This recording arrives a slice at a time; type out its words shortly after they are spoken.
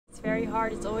very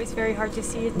hard. It's always very hard to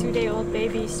see a 2-day-old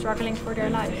baby struggling for their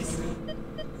lives.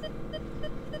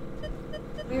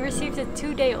 We received a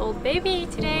 2-day-old baby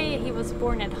today. He was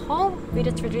born at home with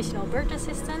a traditional birth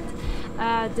assistant.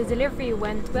 The delivery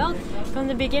went well. From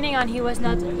the beginning on, he was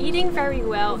not eating very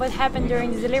well. What happened during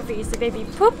the delivery is the baby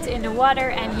pooped in the water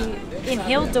and he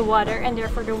inhaled the water, and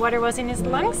therefore the water was in his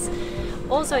lungs.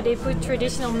 Also, they put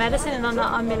traditional medicine on the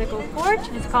umbilical cord.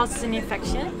 It causes an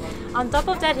infection. On top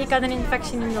of that, he got an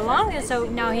infection in the lung, and so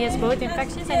now he has both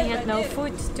infections and he had no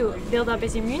food to build up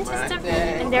his immune system,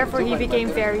 and therefore he became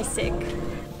very sick.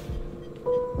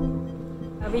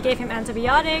 We gave him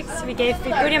antibiotics, we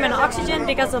put him on oxygen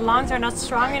because the lungs are not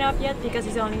strong enough yet because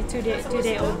he's only a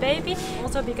 2-day-old baby.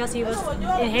 Also because he was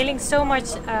inhaling so much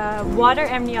water,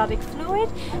 amniotic fluid,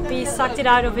 we sucked it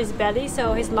out of his belly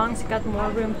so his lungs got more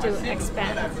room to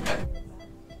expand.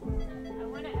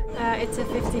 It's a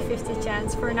 50-50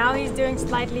 chance. For now he's doing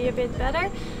slightly a bit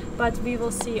better, but we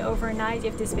will see overnight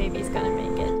if this baby is gonna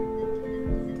make it.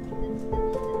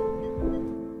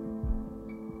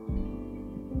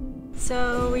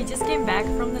 So we just came back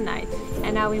from the night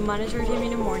and now we monitored him in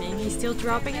the morning. He's still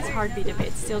dropping his heartbeat a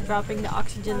bit, still dropping the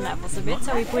oxygen levels a bit.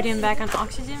 So we put him back on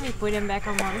oxygen, we put him back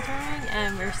on monitoring,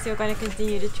 and we're still going to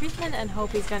continue the treatment and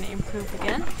hope he's going to improve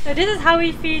again. So this is how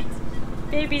we feed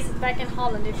babies back in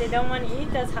Holland. If they don't want to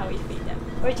eat, that's how we feed them.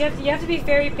 But you have to be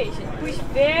very patient. Push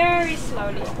very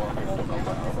slowly.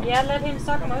 Yeah, let him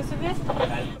suck most of it.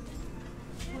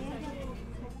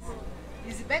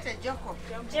 Is it better, Jacob?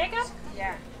 Jacob?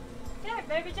 Yeah. Yeah,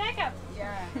 baby Jacob.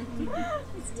 Yeah.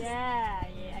 Yeah,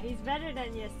 he's better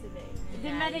than yesterday. The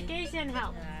medication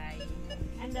helped.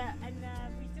 And